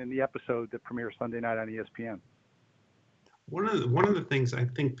information in the episode that premieres Sunday night on ESPN. One of the things I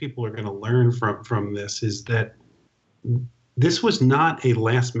think people are going to learn from this is that this was not a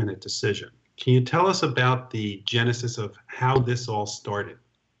last minute decision. Can you tell us about the genesis of how this all started?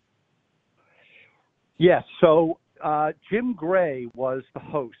 Yes. So Jim Gray was the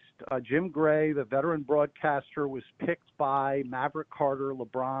host. Jim Gray, the veteran broadcaster, was picked by Maverick Carter,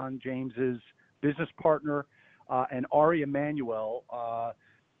 LeBron James's business partner, and Ari Emanuel,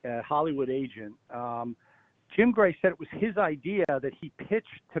 a Hollywood agent. Jim Gray said it was his idea that he pitched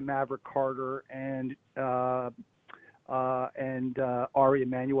to Maverick Carter and Ari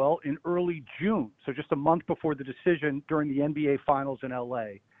Emanuel in early June, so just a month before the decision during the NBA Finals in LA,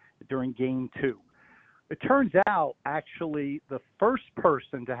 during Game 2. It turns out, actually, the first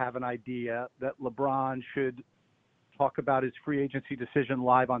person to have an idea that LeBron should talk about his free agency decision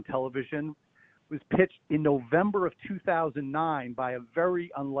live on television was pitched in November of 2009 by a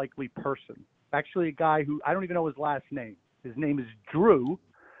very unlikely person. Actually, a guy who, I don't even know his last name. His name is Drew.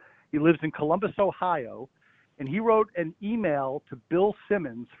 He lives in Columbus, Ohio. And he wrote an email to Bill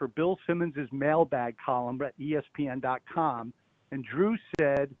Simmons for Bill Simmons' mailbag column at ESPN.com. And Drew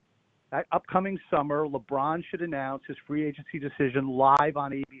said, that upcoming summer, LeBron should announce his free agency decision live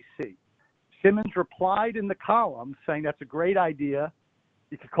on ABC. Simmons replied in the column saying that's a great idea.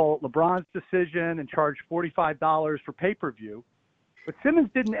 You could call it LeBron's decision and charge $45 for pay-per-view. But Simmons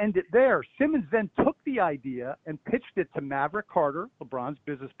didn't end it there. Simmons then took the idea and pitched it to Maverick Carter, LeBron's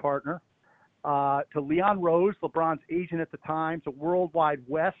business partner, to Leon Rose, LeBron's agent at the time, to Worldwide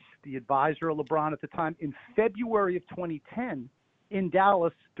West, the advisor of LeBron at the time, in February of 2010 in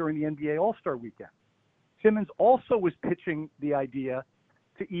Dallas during the NBA All-Star Weekend. Simmons also was pitching the idea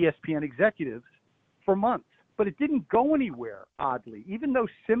to ESPN executives for months, but it didn't go anywhere, oddly. Even though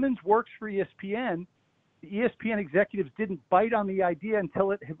Simmons works for ESPN, the ESPN executives didn't bite on the idea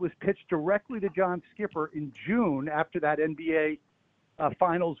until it was pitched directly to John Skipper in June after that NBA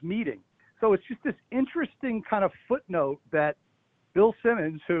Finals meeting. So it's just this interesting kind of footnote that Bill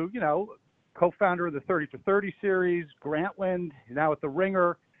Simmons, who, co-founder of the 30 for 30 series, Grantland, now at the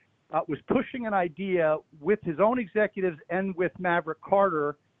Ringer, was pushing an idea with his own executives and with Maverick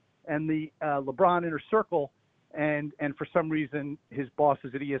Carter and the LeBron Inner Circle. And for some reason, his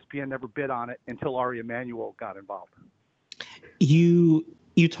bosses at ESPN never bid on it until Ari Emanuel got involved.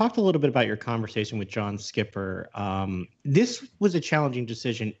 You talked a little bit about your conversation with John Skipper. This was a challenging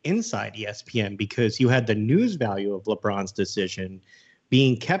decision inside ESPN because you had the news value of LeBron's decision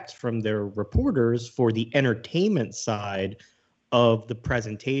being kept from their reporters for the entertainment side of the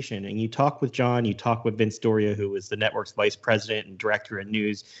presentation. And you talked with John, you talked with Vince Doria, who was the network's vice president and director of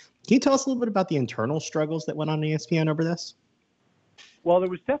news. Can you tell us a little bit about the internal struggles that went on ESPN over this? Well, there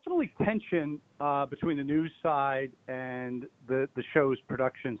was definitely tension between the news side and the show's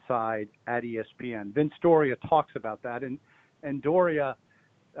production side at ESPN. Vince Doria talks about that, and Doria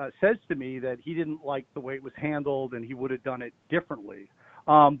says to me that he didn't like the way it was handled and he would have done it differently.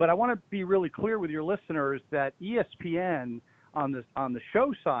 But I want to be really clear with your listeners that ESPN on the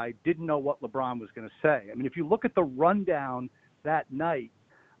show side didn't know what LeBron was going to say. I mean, if you look at the rundown that night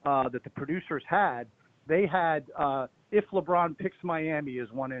that the producers had, they had if LeBron picks Miami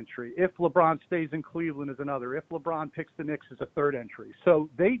is one entry, if LeBron stays in Cleveland is another, if LeBron picks the Knicks is a third entry. So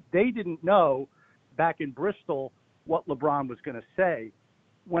they didn't know back in Bristol what LeBron was going to say.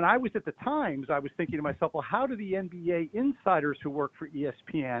 When I was at the Times, I was thinking to myself, well, how do the NBA insiders who work for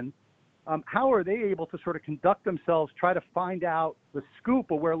ESPN, how are they able to sort of conduct themselves, try to find out the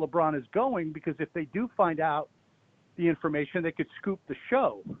scoop of where LeBron is going? Because if they do find out the information, they could scoop the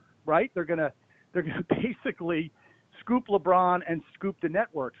show, right? They're gonna basically scoop LeBron and scoop the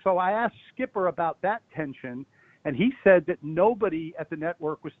network. So I asked Skipper about that tension, and he said that nobody at the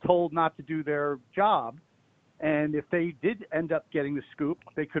network was told not to do their job. And if they did end up getting the scoop,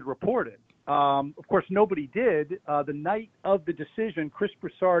 they could report it. Of course, nobody did. The night of the decision, Chris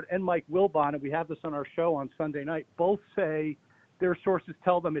Broussard and Mike Wilbon, and we have this on our show on Sunday night, both say their sources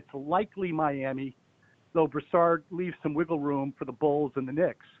tell them it's likely Miami, though Broussard leaves some wiggle room for the Bulls and the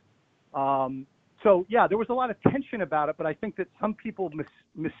Knicks. So, yeah, there was a lot of tension about it, but I think that some people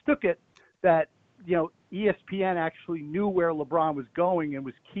mistook it that, ESPN actually knew where LeBron was going and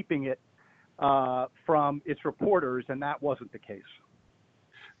was keeping it from its reporters, and that wasn't the case.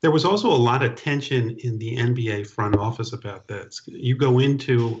 There was also a lot of tension in the NBA front office about this. You go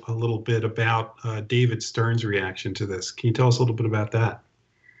into a little bit about David Stern's reaction to this. Can you tell us a little bit about that?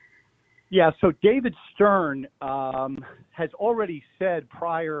 Yeah, so David Stern has already said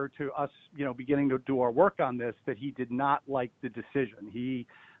prior to us, beginning to do our work on this, that he did not like the decision. He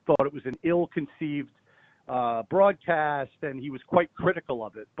thought it was an ill-conceived broadcast, and he was quite critical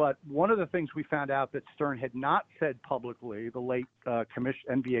of it. But one of the things we found out that Stern had not said publicly, the late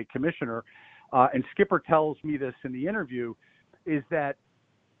NBA commissioner, and Skipper tells me this in the interview, is that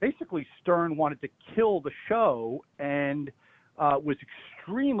basically Stern wanted to kill the show and was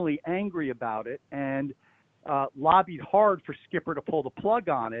extremely angry about it and lobbied hard for Skipper to pull the plug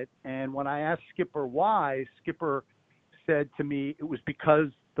on it. And when I asked Skipper why, Skipper said to me it was because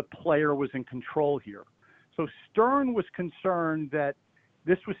the player was in control here. So Stern was concerned that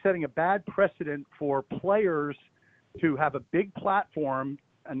this was setting a bad precedent for players to have a big platform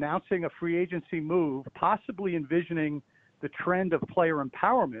announcing a free agency move, possibly envisioning the trend of player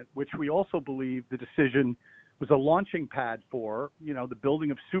empowerment, which we also believe the decision was a launching pad for, the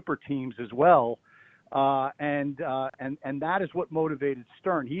building of super teams as well. And that is what motivated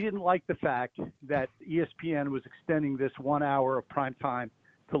Stern. He didn't like the fact that ESPN was extending this 1 hour of prime time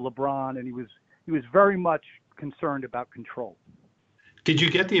to LeBron, and he was very much concerned about control. Did you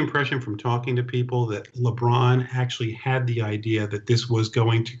get the impression from talking to people that LeBron actually had the idea that this was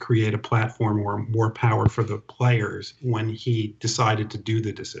going to create a platform or more power for the players when he decided to do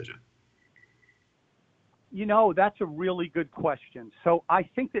the decision? That's a really good question. So I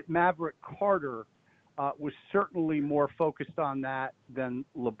think that Maverick Carter was certainly more focused on that than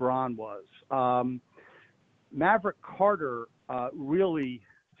LeBron was. Maverick Carter really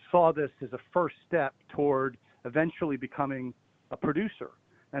saw this as a first step toward eventually becoming a producer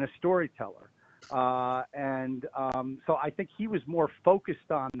and a storyteller. So I think he was more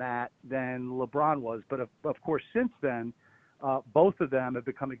focused on that than LeBron was. But of course, since then, both of them have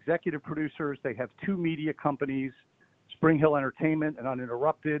become executive producers. They have two media companies, Spring Hill Entertainment and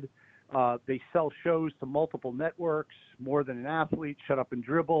Uninterrupted. They sell shows to multiple networks, More Than an Athlete, Shut Up and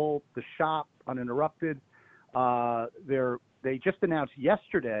Dribble, The Shop, Uninterrupted. They just announced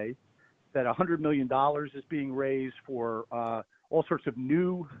yesterday that $100 million is being raised for all sorts of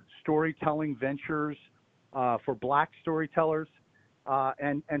new storytelling ventures for Black storytellers.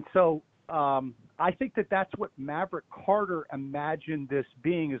 So I think that that's what Maverick Carter imagined this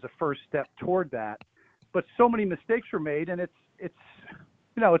being as a first step toward that. But so many mistakes were made, and it's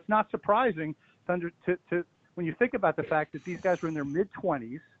not surprising to when you think about the fact that these guys were in their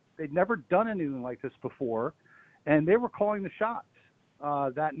mid-20s. They'd never done anything like this before, and they were calling the shots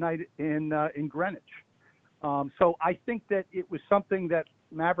that night in Greenwich. So I think that it was something that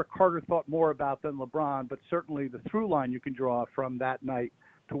Maverick Carter thought more about than LeBron, but certainly the through line you can draw from that night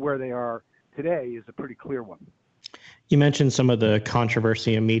to where they are today is a pretty clear one. You mentioned some of the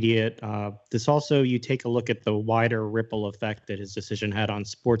controversy immediate. This also, you take a look at the wider ripple effect that his decision had on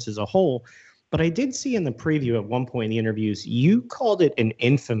sports as a whole. But I did see in the preview at one point in the interviews, you called it an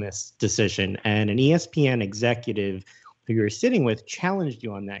infamous decision, and an ESPN executive who you were sitting with challenged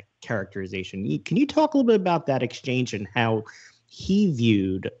you on that characterization. Can you talk a little bit about that exchange and how he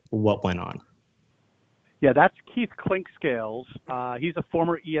viewed what went on? Yeah, that's Keith Clinkscales. He's a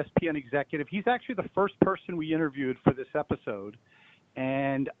former ESPN executive. He's actually the first person we interviewed for this episode.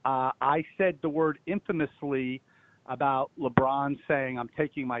 And I said the word infamously about LeBron saying, "I'm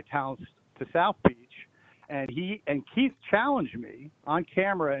taking my talents to South Beach." And Keith challenged me on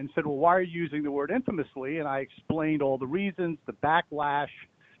camera and said, "Well, why are you using the word infamously?" And I explained all the reasons, the backlash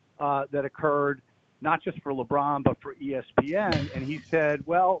that occurred, not just for LeBron, but for ESPN. And he said,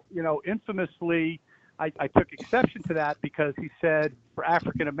 "Well, infamously, I took exception to that because," he said, "for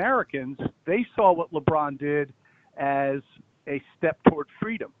African Americans, they saw what LeBron did as a step toward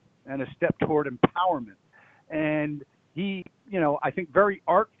freedom and a step toward empowerment." And he, I think very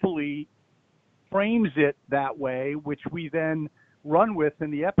artfully frames it that way, which we then run with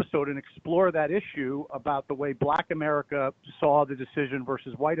in the episode and explore that issue about the way Black America saw the decision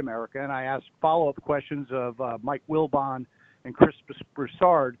versus white America. And I asked follow-up questions of Mike Wilbon and Chris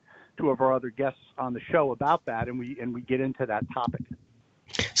Broussard, two of our other guests on the show, about that, and we get into that topic.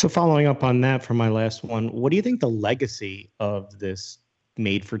 So following up on that for my last one, what do you think the legacy of this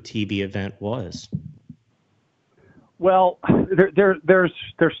made-for-TV event was? Well, there's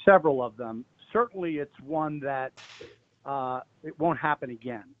several of them. Certainly, it's one that it won't happen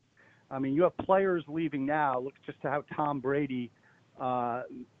again. I mean, you have players leaving now. Look just to how Tom Brady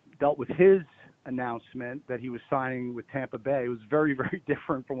dealt with his announcement that he was signing with Tampa Bay. It was very, very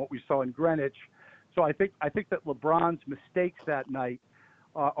different from what we saw in Greenwich. So I think that LeBron's mistakes that night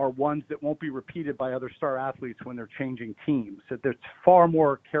are ones that won't be repeated by other star athletes when they're changing teams. So they're far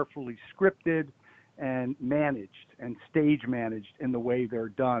more carefully scripted and managed and stage managed in the way they're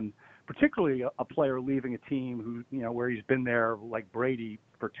done, particularly a player leaving a team who, where he's been there like Brady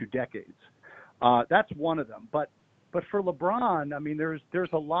for 2 decades. That's one of them. But for LeBron, I mean, there's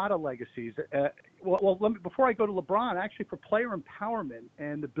a lot of legacies. Before I go to LeBron, actually for player empowerment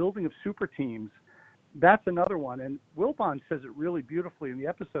and the building of super teams, that's another one. And Wilbon says it really beautifully in the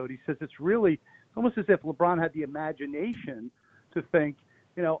episode. He says it's almost as if LeBron had the imagination to think,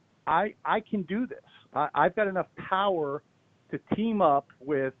 I can do this. I've got enough power to team up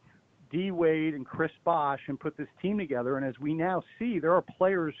with D. Wade and Chris Bosh and put this team together. And as we now see, there are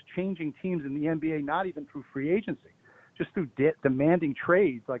players changing teams in the NBA, not even through free agency, just through demanding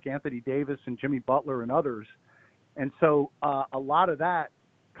trades like Anthony Davis and Jimmy Butler and others. And so a lot of that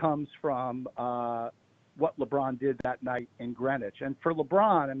comes from what LeBron did that night in Greenwich. And for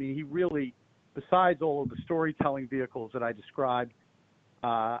LeBron, I mean, he really, besides all of the storytelling vehicles that I described,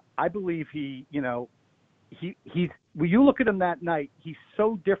 I believe he's when you look at him that night, he's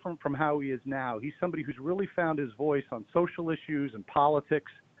so different from how he is now. He's somebody who's really found his voice on social issues and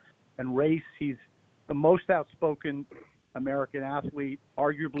politics and race. He's the most outspoken American athlete,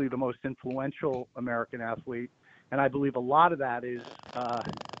 arguably the most influential American athlete. And I believe a lot of that is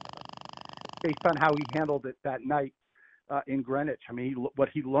based on how he handled it that night in Greenwich. I mean, what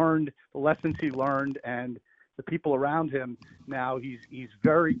he learned, the lessons he learned, and the people around him. Now he's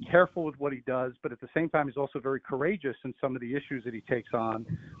very careful with what he does, but at the same time, he's also very courageous in some of the issues that he takes on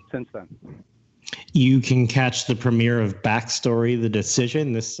since then. You can catch the premiere of Backstory, The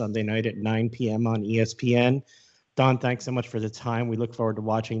Decision, this Sunday night at 9 p.m. on ESPN. Don, thanks so much for the time. We look forward to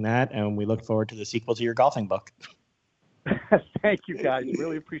watching that, and we look forward to the sequel to your golfing book. Thank you, guys.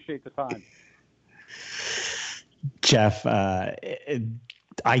 Really appreciate the time. Jeff,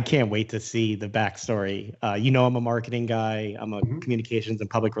 I can't wait to see the backstory. I'm a marketing guy. I'm a communications and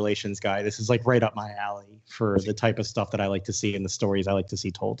public relations guy. This is like right up my alley for the type of stuff that I like to see in the stories I like to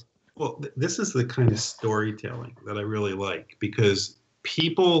see told. Well, this is the kind of storytelling that I really like, because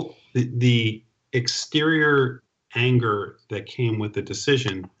people, the exterior anger that came with the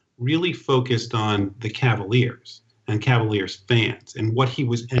decision really focused on the Cavaliers and Cavaliers fans and what he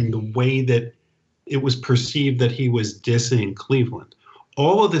was, and the way that it was perceived that he was dissing Cleveland.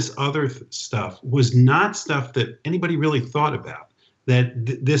 All of this other stuff was not stuff that anybody really thought about, that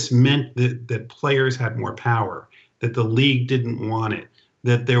this meant that players had more power, that the league didn't want it,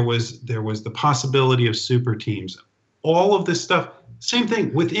 that there was the possibility of super teams. All of this stuff, same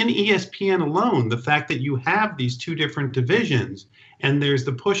thing within ESPN alone, the fact that you have these 2 different divisions and there's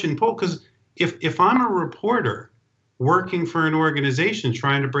the push and pull. Because if I'm a reporter working for an organization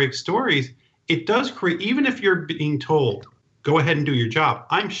trying to break stories, it does create, even if you're being told, go ahead and do your job.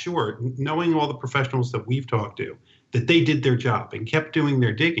 I'm sure, knowing all the professionals that we've talked to, that they did their job and kept doing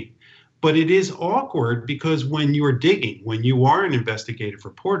their digging. But it is awkward because when you're digging, when you are an investigative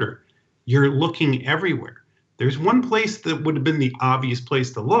reporter, you're looking everywhere. There's one place that would have been the obvious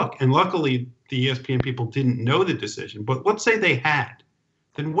place to look. And luckily, the ESPN people didn't know the decision. But let's say they had.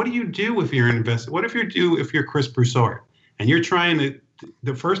 Then what do you do if you're an investigator? What if you're Chris Broussard and you're trying to,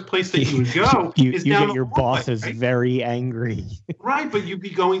 the first place that you would go is down the hallway. Your boss is very angry. Right, but you'd be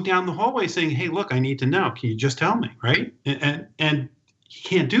going down the hallway saying, hey, look, I need to know. Can you just tell me, right? And you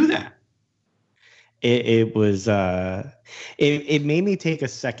can't do that. It was it made me take a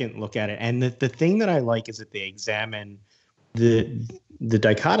second look at it. And the thing that I like is that they examine the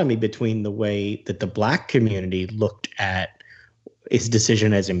dichotomy between the way that the Black community looked at his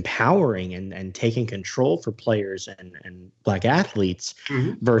decision as empowering and taking control for players and Black athletes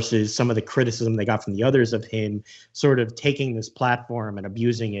versus some of the criticism they got from the others of him sort of taking this platform and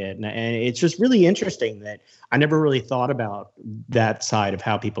abusing it. And it's just really interesting that I never really thought about that side of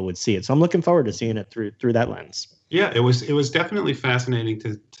how people would see it. So I'm looking forward to seeing it through that lens. Yeah, it was definitely fascinating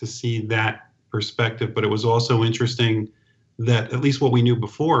to see that perspective, but it was also interesting that at least what we knew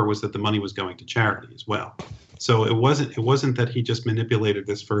before was that the money was going to charity as well. So it wasn't that he just manipulated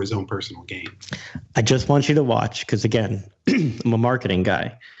this for his own personal gain. I just want you to watch, because again, I'm a marketing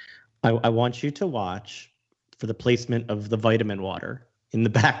guy. I want you to watch for the placement of the vitamin water in the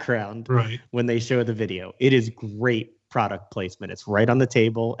background right when they show the video. It is great product placement. It's right on the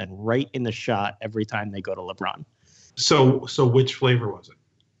table and right in the shot every time they go to LeBron. So which flavor was it?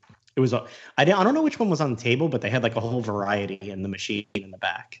 It was I don't know which one was on the table, but they had like a whole variety in the machine in the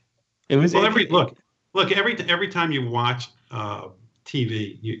back. It was well. Every time you watch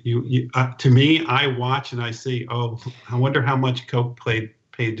TV, you to me, I watch and I see, oh, I wonder how much Coke paid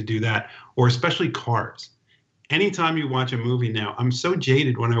to do that, or especially Cars. Anytime you watch a movie now, I'm so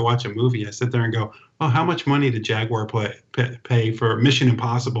jaded when I watch a movie. I sit there and go, oh, how much money did Jaguar pay for Mission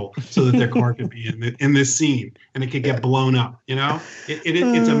Impossible so that their car could be in this scene and it could get blown up?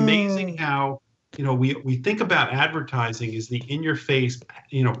 It's amazing how, we think about advertising as the in-your-face,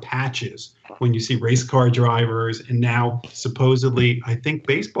 patches when you see race car drivers. And now supposedly, I think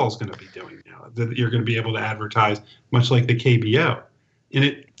baseball's going to be doing now, that you're going to be able to advertise much like the KBO.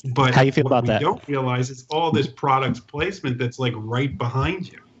 But how you feel about that? What we don't realize is all this product placement that's like right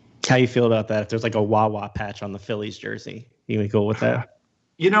behind you. How you feel about that? If there's like a Wawa patch on the Phillies jersey, you would go with that?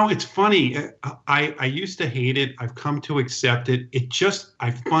 It's funny. I used to hate it. I've come to accept it.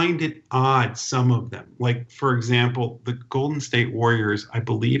 I find it odd, some of them. Like, for example, the Golden State Warriors, I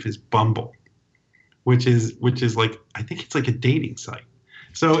believe, is Bumble, which is like, I think it's like a dating site.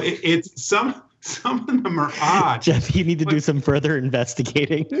 So it's some of them are odd. Jeff, you need to do some further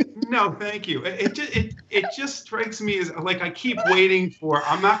investigating. No, thank you. It just strikes me as like I keep waiting for.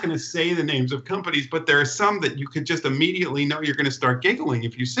 I'm not going to say the names of companies, but there are some that you could just immediately know you're going to start giggling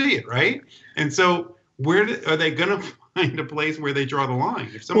if you see it, right? And so, are they going to find a place where they draw the line?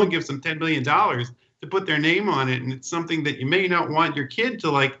 If someone gives them $10 million to put their name on it, and it's something that you may not want your kid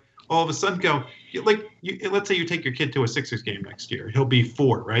to like, all of a sudden go, let's say you take your kid to a Sixers game next year. He'll be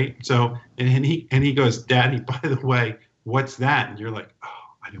 4, right? So, and he goes, Daddy, by the way, what's that? And you're like, oh,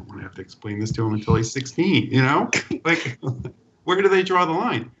 I don't want to have to explain this to him until he's 16, Like, where do they draw the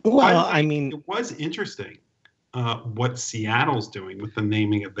line? Well, I mean, it was interesting what Seattle's doing with the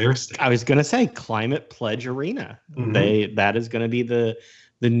naming of their stadium. I was going to say Climate Pledge Arena. Mm-hmm. That is going to be the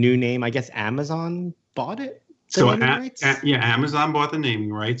new name. I guess Amazon bought it. So, Amazon bought the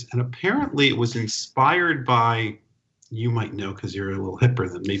naming rights, and apparently it was inspired by, you might know because you're a little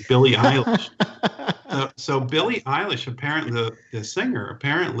hipper than me, Billie Eilish. So Billie Eilish, apparently the singer,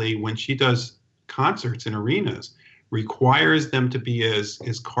 apparently when she does concerts in arenas, requires them to be as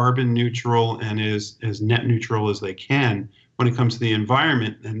carbon neutral and as net neutral as they can when it comes to the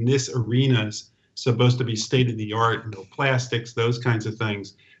environment. And this arena is supposed to be state of the art, no plastics, those kinds of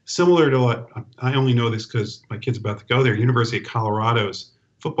things. Similar to what, I only know this because my kid's about to go there, University of Colorado's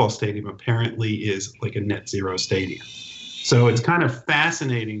football stadium apparently is like a net zero stadium. So it's kind of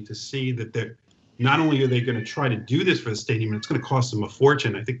fascinating to see that they're, not only are they going to try to do this for the stadium, and it's going to cost them a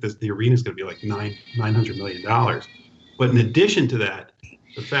fortune. I think the arena is going to be like $900 million. But in addition to that,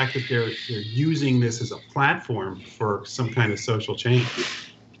 the fact that they're using this as a platform for some kind of social change.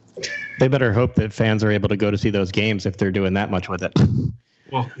 They better hope that fans are able to go to see those games if they're doing that much with it.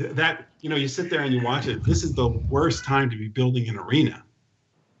 Well, that, you sit there and you watch it. This is the worst time to be building an arena.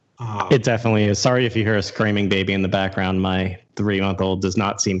 It definitely is. Sorry if you hear a screaming baby in the background. My 3-month-old does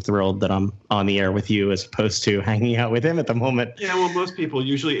not seem thrilled that I'm on the air with you as opposed to hanging out with him at the moment. Yeah, well, most people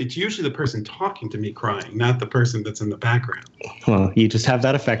it's usually the person talking to me crying, not the person that's in the background. Well, you just have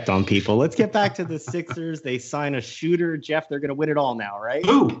that effect on people. Let's get back to the Sixers. They sign a shooter. Jeff, they're going to win it all now, right?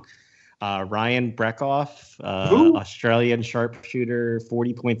 Who? Ryan Breckhoff, Australian sharpshooter,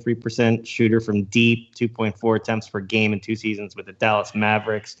 40.3% shooter from deep, 2.4 attempts per game in 2 seasons with the Dallas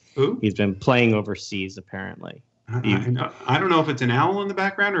Mavericks. Who? He's been playing overseas, apparently. I don't know if it's an owl in the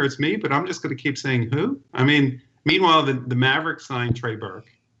background or it's me, but I'm just going to keep saying who. I mean, meanwhile, the Mavericks signed Trey Burke.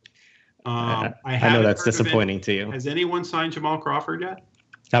 I know that's disappointing to you. Has anyone signed Jamal Crawford yet?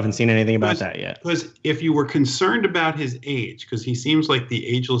 Haven't seen anything about that yet. Because if you were concerned about his age, because he seems like the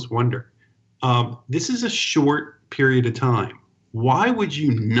ageless wonder, this is a short period of time. Why would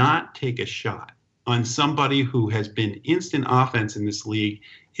you not take a shot on somebody who has been instant offense in this league,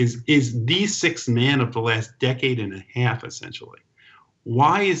 is the sixth man of the last decade and a half, essentially?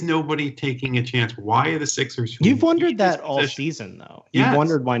 Why is nobody taking a chance? Why are the Sixers? You've wondered that all season, though. Yes. You've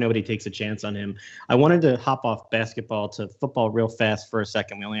wondered why nobody takes a chance on him. I wanted to hop off basketball to football real fast for a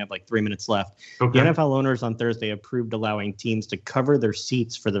second. We only have like 3 minutes left. Okay. The NFL owners on Thursday approved allowing teams to cover their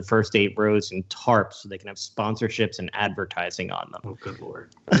seats for the first 8 rows in tarps so they can have sponsorships and advertising on them. Oh, good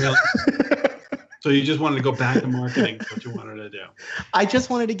Lord. So you just wanted to go back to marketing, what you wanted to do. I just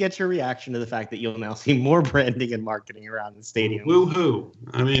wanted to get your reaction to the fact that you'll now see more branding and marketing around the stadium. Woo-hoo.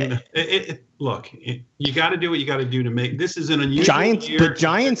 I mean, look, you got to do what you got to do to make this is an unusual year. But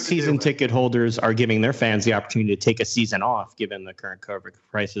Giants season ticket holders are giving their fans the opportunity to take a season off, given the current COVID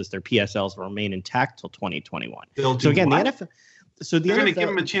crisis. Their PSLs will remain intact till 2021. So again, what? the NFL. So they're going to give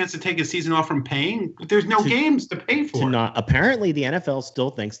them a chance to take a season off from paying. There's no games to pay for. Apparently, the NFL still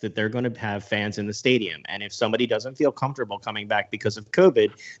thinks that they're going to have fans in the stadium, and if somebody doesn't feel comfortable coming back because of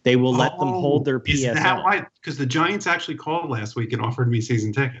COVID, they will let them hold their PSL. Is that why? Because the Giants actually called last week and offered me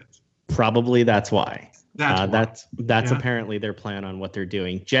season tickets. Probably that's why. That's apparently their plan on what they're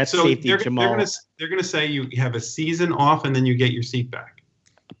doing. Jets so safety Jamal. They're going to say you have a season off and then you get your seat back.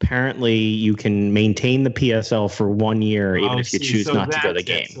 Apparently, you can maintain the PSL for 1 year, even if you choose not to go to the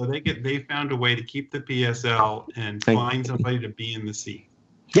game. So they found a way to keep the PSL and find somebody to be in the seat.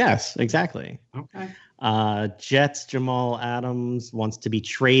 Yes, exactly. Okay. Jets Jamal Adams wants to be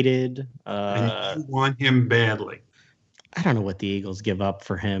traded. And you want him badly. I don't know what the Eagles give up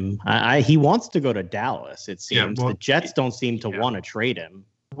for him. He wants to go to Dallas, it seems. The Jets don't seem to want to trade him.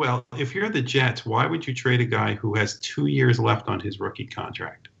 Well, if you're the Jets, why would you trade a guy who has 2 years left on his rookie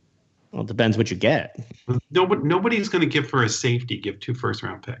contract? Well, it depends what you get. Nobody's going to give 2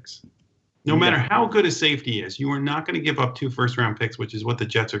 first-round picks. No matter how good a safety is, you are not going to give up 2 first-round picks, which is what the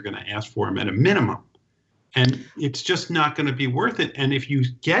Jets are going to ask for him at a minimum. And it's just not going to be worth it. And if you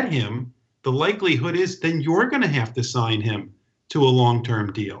get him, the likelihood is then you're going to have to sign him to a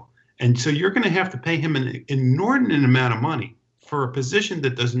long-term deal. And so you're going to have to pay him an inordinate amount of money for a position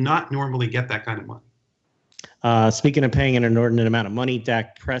that does not normally get that kind of money. Speaking of paying an inordinate amount of money,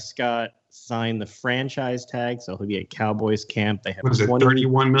 Dak Prescott signed the franchise tag, so he'll be at Cowboys camp. They have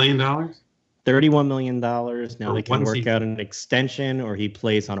 $31 million? $31 million. Now they can work out an extension, or he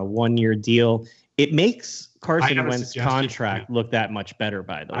plays on a 1-year deal. It makes Carson Wentz's contract look that much better,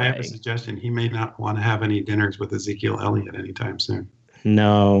 by the way. I have a suggestion. He may not want to have any dinners with Ezekiel Elliott anytime soon.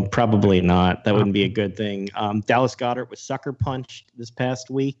 No, probably not. That wouldn't be a good thing. Dallas Goedert was sucker punched this past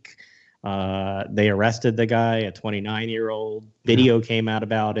week. They arrested the guy, a 29-year-old. Video came out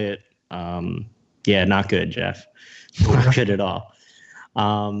about it. Not good, Jeff. Not good at all.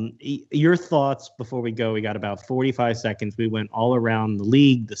 Your thoughts before we go? We got about 45 seconds. We went all around the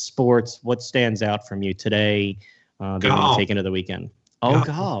league, the sports. What stands out from you today that you want to take into the weekend?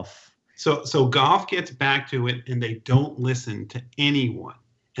 Golf. So golf gets back to it, and they don't listen to anyone.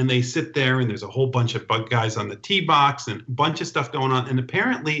 And they sit there, and there's a whole bunch of guys on the tee box and a bunch of stuff going on. And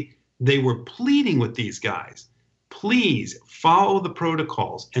apparently they were pleading with these guys, please follow the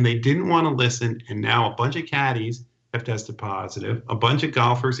protocols. And they didn't want to listen. And now a bunch of caddies have tested positive. A bunch of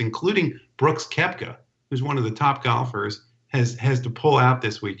golfers, including Brooks Koepka, who's one of the top golfers, has to pull out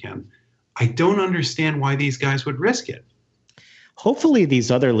this weekend. I don't understand why these guys would risk it. Hopefully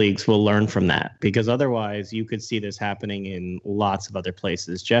these other leagues will learn from that, because otherwise you could see this happening in lots of other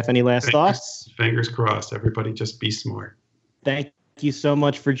places. Jeff, any last thoughts? Fingers crossed. Everybody just be smart. Thank you so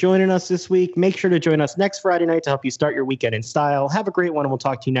much for joining us this week. Make sure to join us next Friday night to help you start your weekend in style. Have a great one, and we'll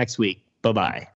talk to you next week. Bye-bye.